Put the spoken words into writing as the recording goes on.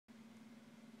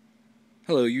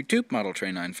Hello YouTube, Model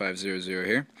Train 9500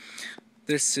 here.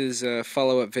 This is a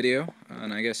follow-up video,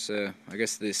 and I guess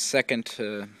the second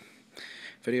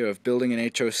video of building an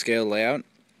HO scale layout.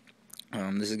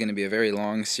 This is going to be a very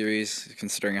long series,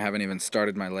 considering I haven't even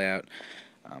started my layout.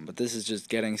 But this is just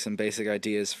getting some basic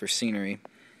ideas for scenery.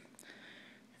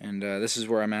 And this is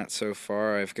where I'm at so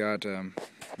far. I've got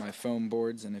my foam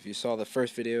boards, and if you saw the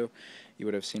first video, you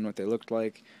would have seen what they looked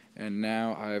like. And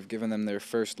now I've given them their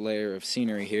first layer of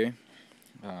scenery here.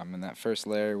 And that first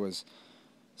layer was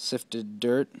sifted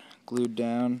dirt, glued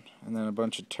down, and then a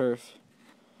bunch of turf,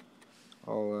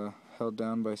 all held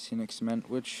down by scenic cement,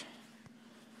 which,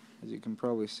 as you can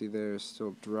probably see there, is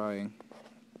still drying.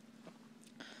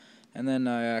 And then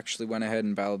I actually went ahead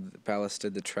and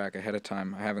ballasted the track ahead of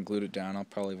time. I haven't glued it down. I'll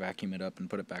probably vacuum it up and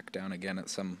put it back down again at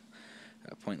some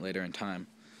point later in time.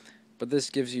 But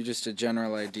this gives you just a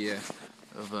general idea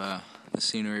of the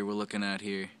scenery we're looking at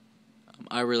here.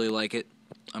 I really like it.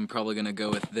 I'm probably going to go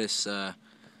with this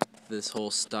this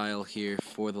whole style here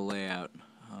for the layout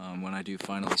when I do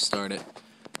finally start it.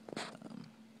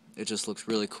 It just looks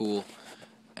really cool,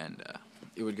 and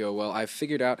it would go well. I've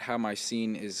figured out how my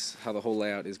scene is, how the whole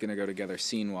layout is going to go together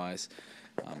scene-wise.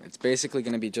 It's basically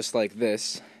going to be just like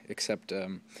this, except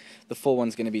the full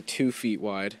one's going to be 2 feet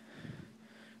wide,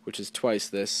 which is twice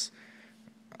this,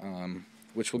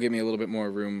 which will give me a little bit more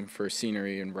room for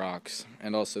scenery and rocks,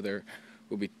 and also there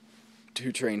will be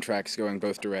 2 train tracks going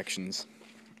both directions.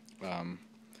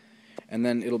 And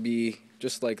then it'll be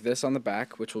just like this on the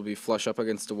back, which will be flush up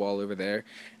against a wall over there,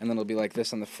 and then it'll be like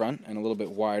this on the front and a little bit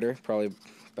wider, probably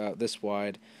about this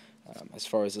wide, as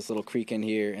far as this little creek in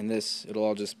here, and this, it'll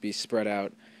all just be spread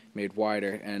out, made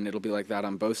wider, and it'll be like that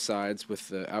on both sides with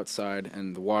the outside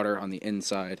and the water on the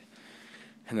inside,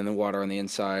 and then the water on the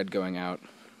inside going out.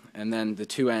 And then the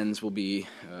 2 ends will be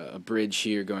a bridge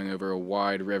here going over a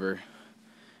wide river,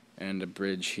 and a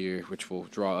bridge here which will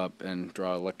draw up and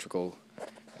draw electrical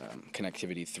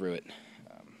connectivity through it.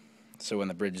 So when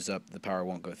the bridge is up, the power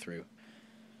won't go through.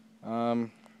 So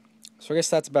I guess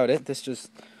that's about it. This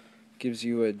just gives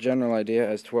you a general idea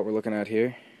as to what we're looking at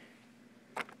here.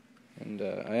 And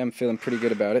I am feeling pretty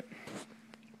good about it.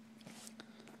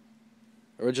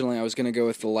 Originally I was going to go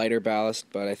with the lighter ballast,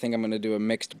 but I think I'm going to do a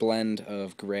mixed blend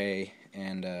of gray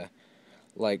and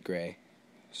light gray.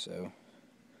 So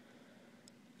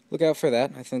look out for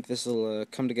that. I think this will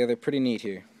come together pretty neat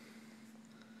here.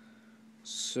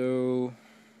 So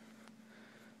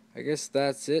I guess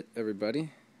that's it,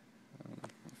 everybody. I'll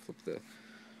flip the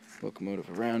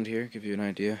locomotive around here, give you an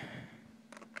idea.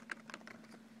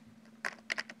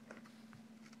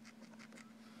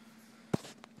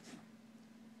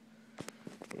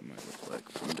 What it might look like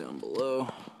from down below.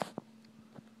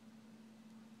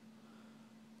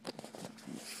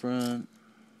 From the front.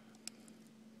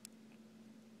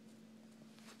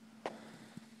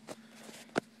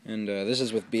 And this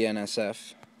is with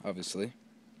BNSF, obviously.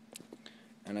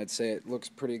 And I'd say it looks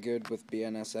pretty good with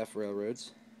BNSF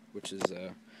railroads, which is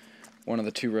one of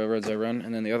the 2 railroads I run.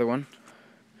 And then the other one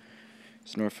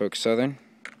is Norfolk Southern.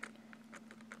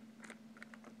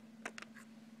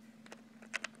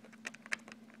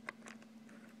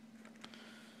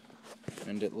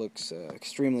 And it looks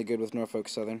extremely good with Norfolk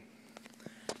Southern.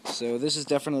 So this is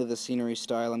definitely the scenery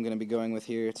style I'm going to be going with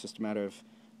here. It's just a matter of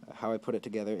how I put it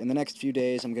together. In the next few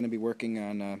days I'm going to be working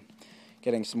on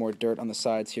getting some more dirt on the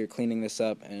sides here, cleaning this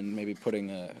up, and maybe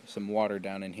putting some water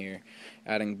down in here,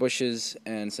 adding bushes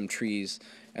and some trees.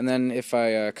 And then if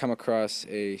I come across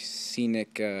a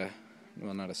scenic,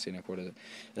 well, not a scenic, what is it?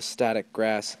 A static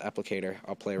grass applicator,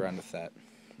 I'll play around with that.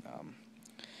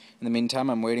 In the meantime,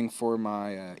 I'm waiting for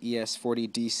my ES40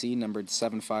 DC numbered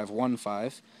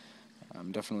 7515.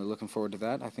 I'm definitely looking forward to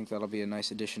that. I think that'll be a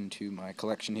nice addition to my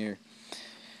collection here.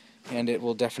 And it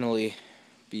will definitely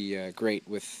be great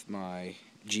with my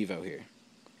Gevo here.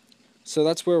 So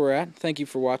that's where we're at. Thank you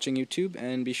for watching, YouTube,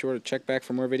 and be sure to check back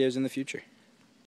for more videos in the future.